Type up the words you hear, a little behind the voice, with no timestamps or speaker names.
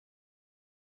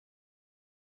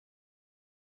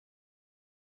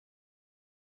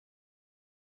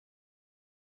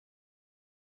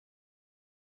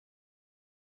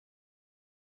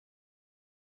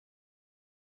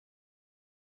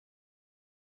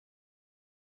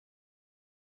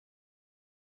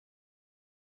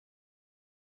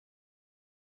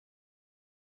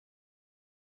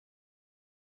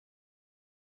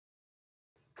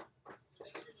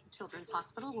Children's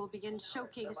Hospital will begin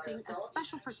showcasing a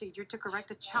special procedure to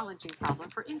correct a challenging problem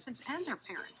for infants and their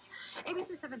parents.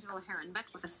 ABC 7's Will Heron met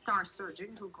with a star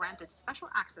surgeon who granted special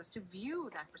access to view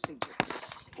that procedure.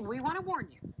 We want to warn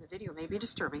you, the video may be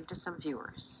disturbing to some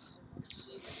viewers.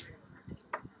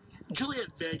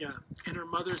 Juliet Vega, in her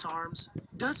mother's arms,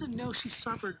 doesn't know she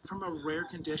suffered from a rare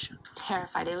condition.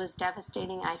 Terrified. It was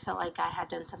devastating. I felt like I had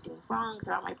done something wrong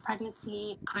throughout my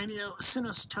pregnancy.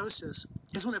 Craniosynostosis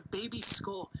is when a baby's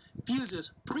skull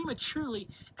fuses prematurely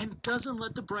and doesn't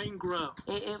let the brain grow.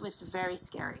 It was very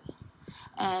scary.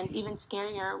 And even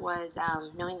scarier was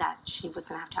knowing that she was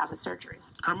going to have a surgery.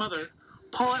 Her mother,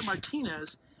 Paulette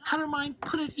Martinez, had her mind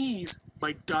put at ease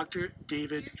by Dr.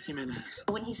 David Jimenez.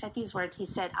 When he said these words, he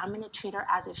said, I'm going to treat her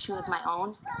as if she was my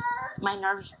own. My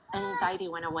nerves and anxiety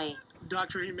went away.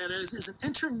 Dr. Jimenez is an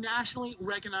internationally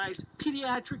recognized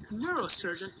pediatric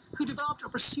neurosurgeon who developed a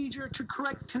procedure to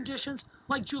correct conditions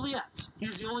like Juliet's.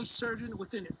 He's the only surgeon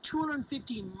within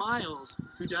 250 miles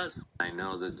who does it. I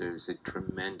know that there's a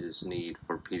tremendous need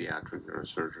for pediatric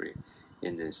neurosurgery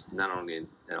in this, not only in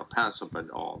El Paso, but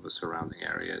all the surrounding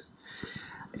areas.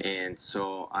 And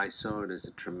so I saw it as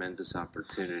a tremendous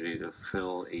opportunity to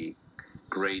fill a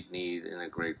great need in a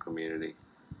great community.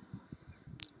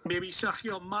 Baby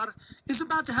Sergio Mar is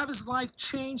about to have his life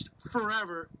changed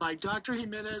forever by Dr.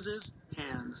 Jimenez's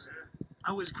hands.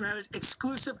 I was granted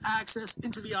exclusive access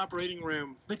into the operating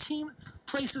room. The team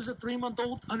places a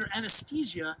 3-month-old under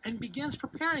anesthesia and begins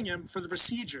preparing him for the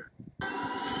procedure.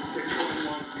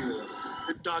 6.1 kilos.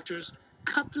 The doctors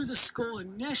cut through the skull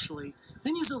initially,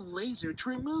 then use a laser to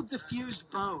remove the fused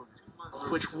bone,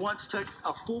 which once took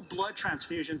a full blood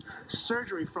transfusion,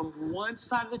 surgery from one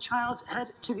side of the child's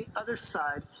head to the other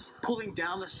side, pulling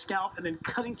down the scalp and then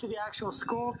cutting to the actual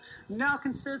skull, now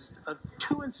consists of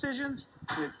 2 incisions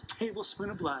and a tablespoon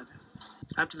of blood.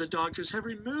 After the doctors have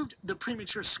removed the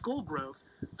premature skull growth,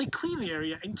 they clean the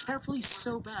area and carefully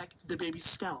sew back the baby's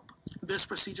scalp. This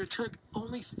procedure took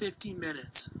only 50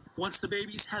 minutes. Once the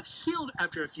babies have healed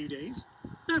after a few days,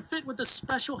 they're fit with a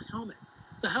special helmet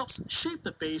that helps shape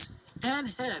the face and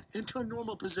head into a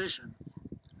normal position.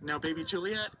 Now baby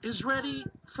Juliet is ready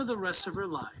for the rest of her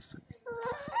life.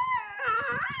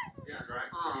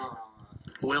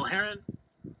 Will Heron,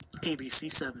 ABC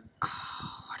 7.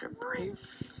 What a brave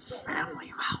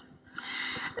family. Wow.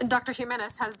 Dr.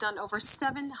 Jimenez has done over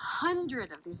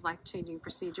 700 of these life-changing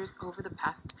procedures over the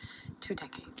past 2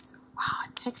 decades. Wow,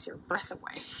 it takes your breath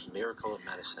away. Miracle of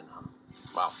medicine, huh?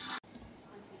 Wow.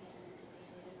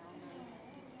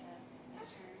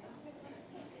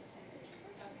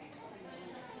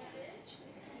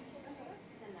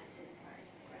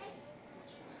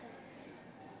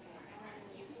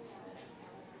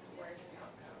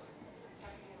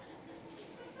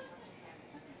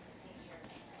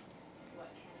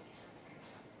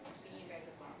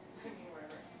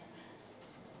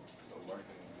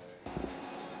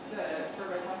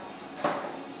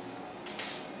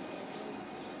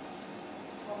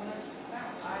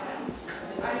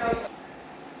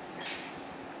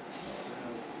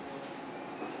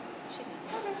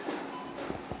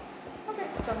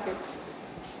 Sounds good.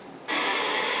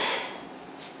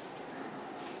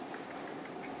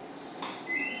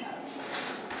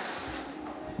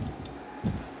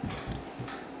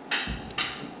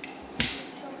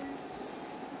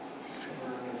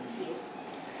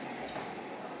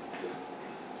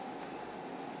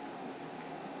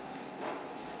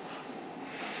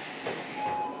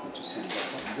 Just hand out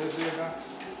something good there, Doc?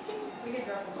 We can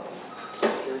drop a little.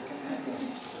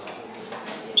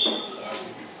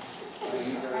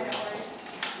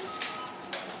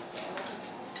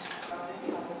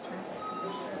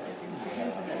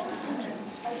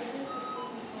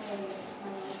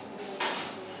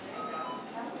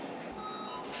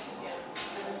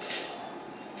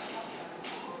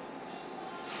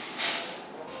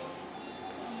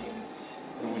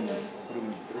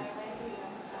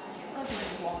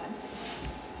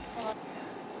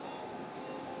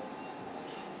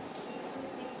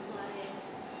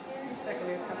 Second,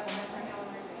 we have a couple more time.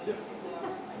 Yep.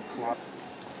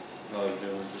 All I was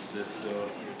doing was just this, so.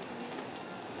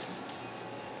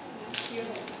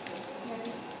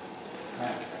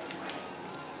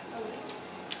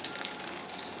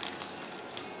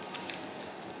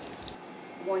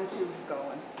 One tube's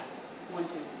going. One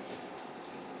tube.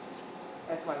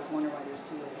 That's why I was wondering why there's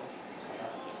 2 labels.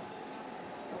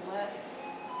 So let's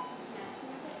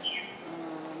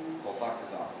Well, Fox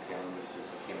is off. The calendar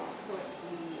just came out. put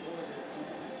the order in.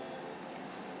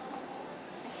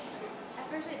 At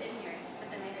first I didn't hear it, but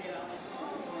then I heard it all.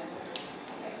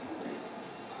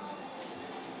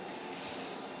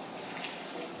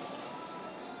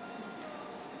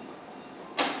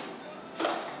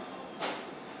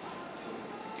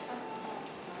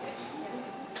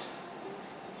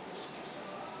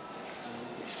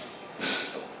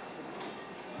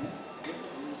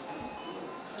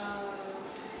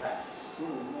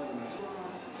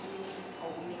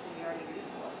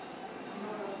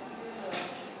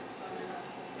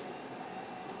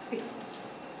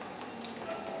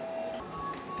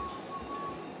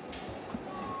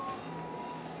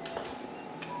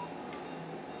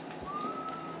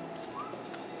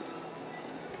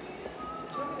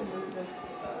 this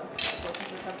closer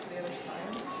to the other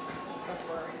side. That's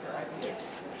where your IV is.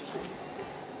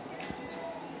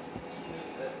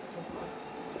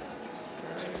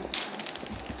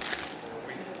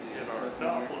 We get our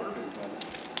Doppler.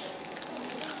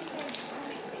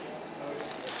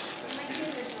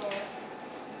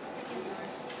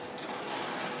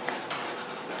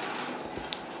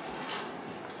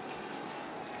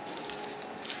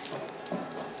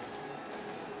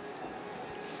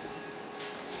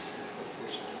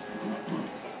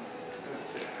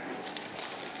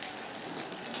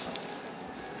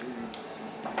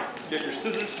 Get your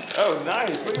scissors. Oh,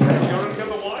 nice. Look at that. You already got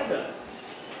the Y done.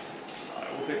 All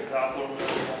right, we'll take the Doppler and look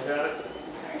at it.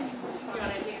 You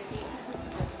want to do your feet?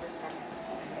 Just for a second.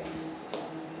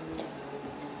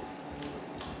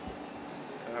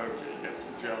 Okay, get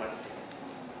some jelly.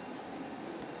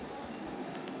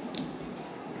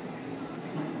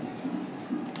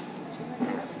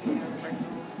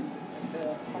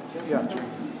 Yeah.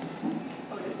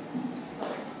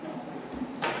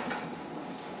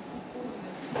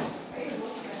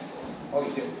 Oh,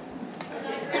 you do? If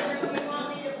you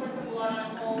want me to put the blood on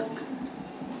hold,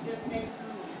 just make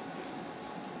some.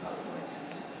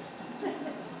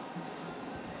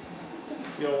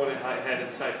 You don't want it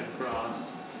high-headed type and crossed.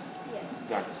 Yes.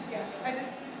 Got it. Yeah, I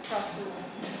just crossed through.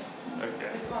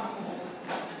 Okay. It's not the whole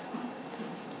stuff.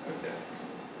 Okay.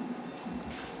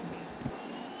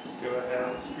 Go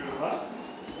ahead and screw them up.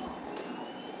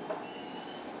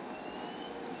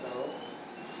 So,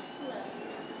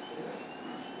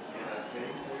 and I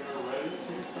think we are ready to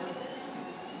start.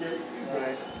 All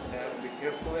right. Now be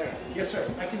careful there. Yes, sir.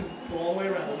 I can go all the way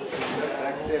around.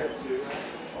 Back there.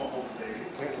 Oh, baby.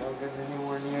 Okay, don't get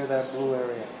anywhere near that blue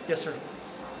area. Yes, sir.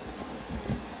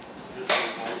 Just a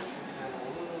little.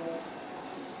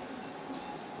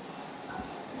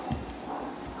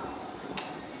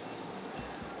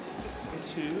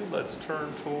 Two, let's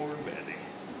turn toward Mandy.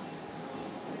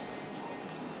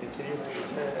 Continue to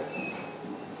his head.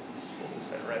 Hold his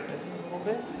head right in a little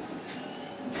bit.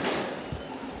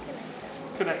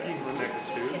 Connect, you can connect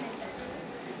the two.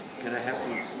 Can I have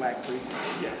some slack, please?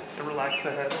 Yeah, and relax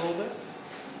the head a little bit.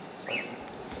 So I can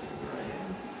right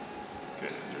in.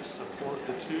 Good, just support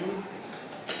the tube.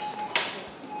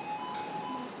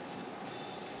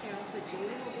 Here, I'll switch you.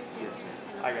 Yes,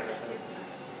 ma'am. I got it.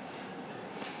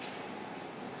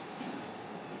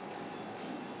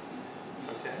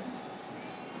 Okay.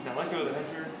 Now let go of the head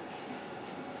here.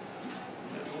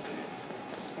 This will do.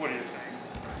 What do you think?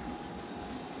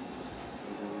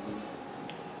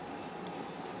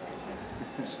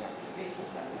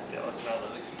 Yeah, let's not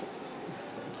let it go.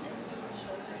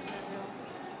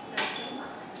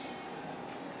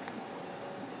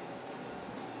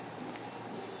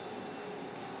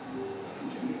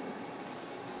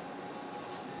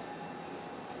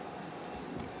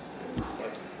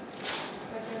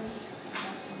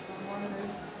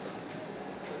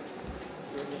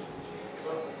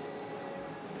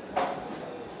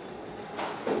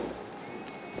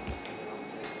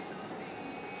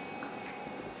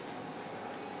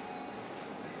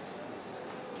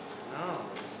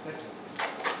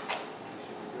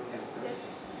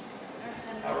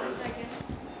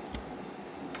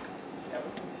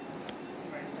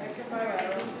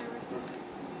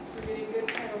 We're getting good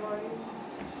kind of volumes.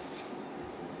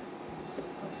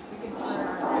 We can turn our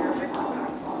aerobics on.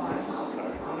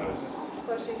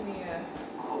 Flushing the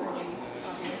relief,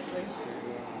 obviously.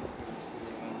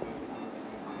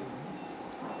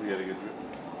 We got a good grip.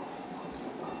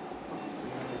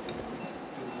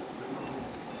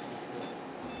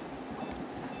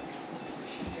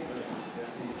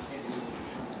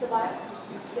 The vial?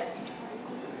 Yes.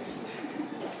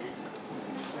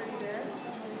 Ready there?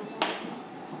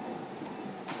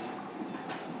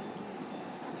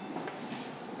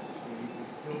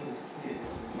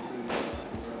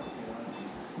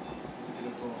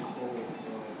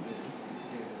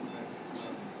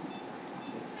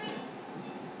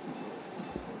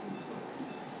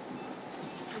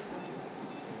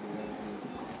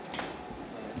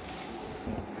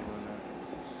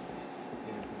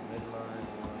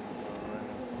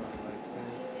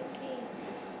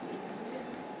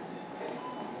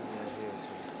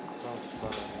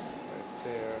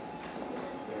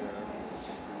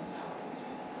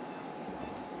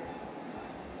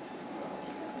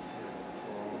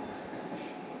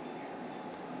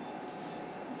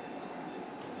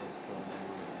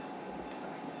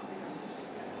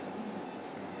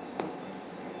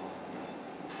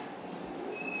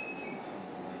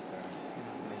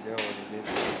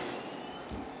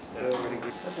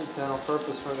 That's a general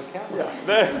purpose for the camera.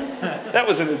 Yeah, that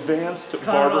was an advanced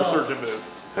barber surgeon move.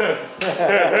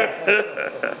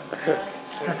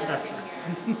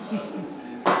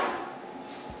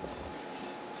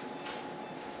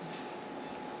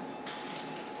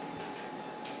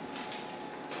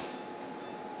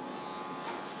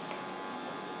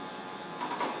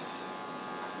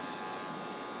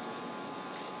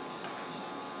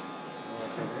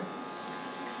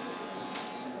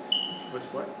 Which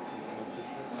what?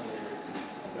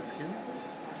 The skin?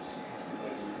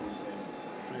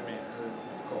 What do you mean?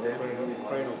 It's called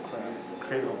cradle crab.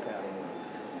 Cradle crab.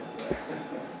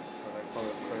 What I call it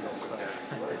cradle crab.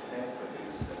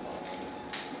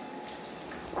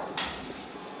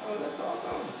 Oh, that's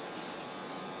awesome.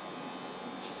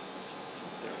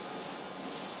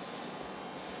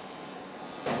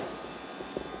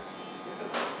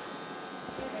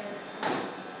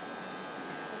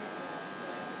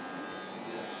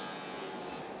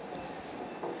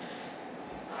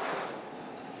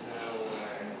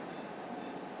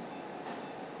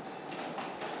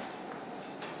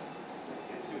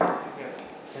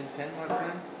 Ten, my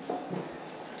friend?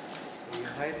 Are you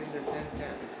hiding the 10-10?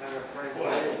 Kind of friend.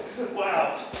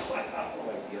 Wow.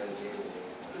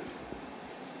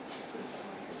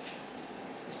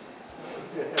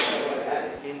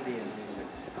 Indian music.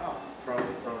 Oh.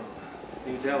 From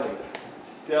New Delhi.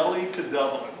 Delhi to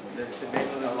Dublin. That's the name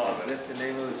of the That's the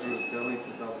name of the group. Delhi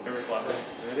to Dublin. Very clever.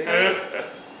 Ready?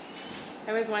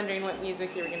 I was wondering what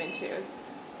music you were going to choose.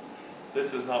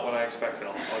 This is not what I expected.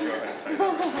 I'll go ahead and tell you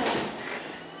that.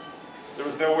 There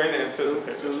was no way to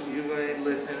anticipate So this. you're going to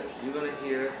listen, you're going to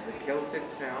hear the Celtic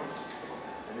sound,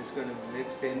 and it's going to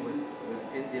mix in with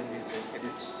Indian music, and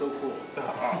it's so cool.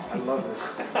 Awesome. I love this.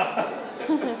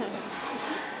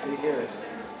 You hear it.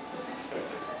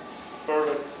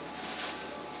 Perfect.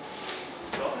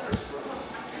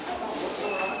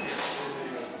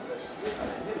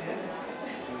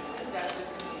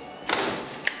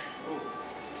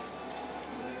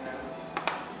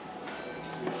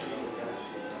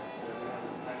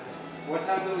 What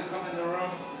time do we come in the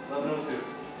room? 11:02.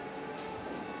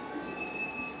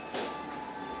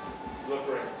 Look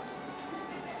great.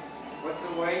 What's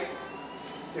the weight?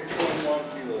 6.1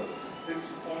 kilos.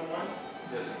 6.1?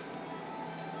 Yes, sir.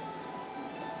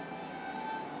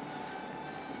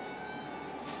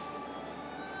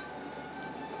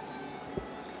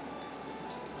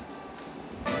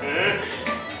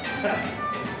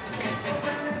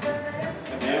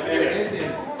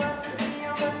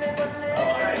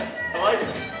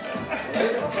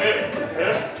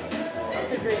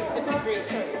 It's a great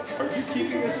choice. Are you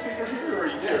keeping this speaker here or are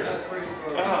you here?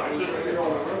 Oh, it's just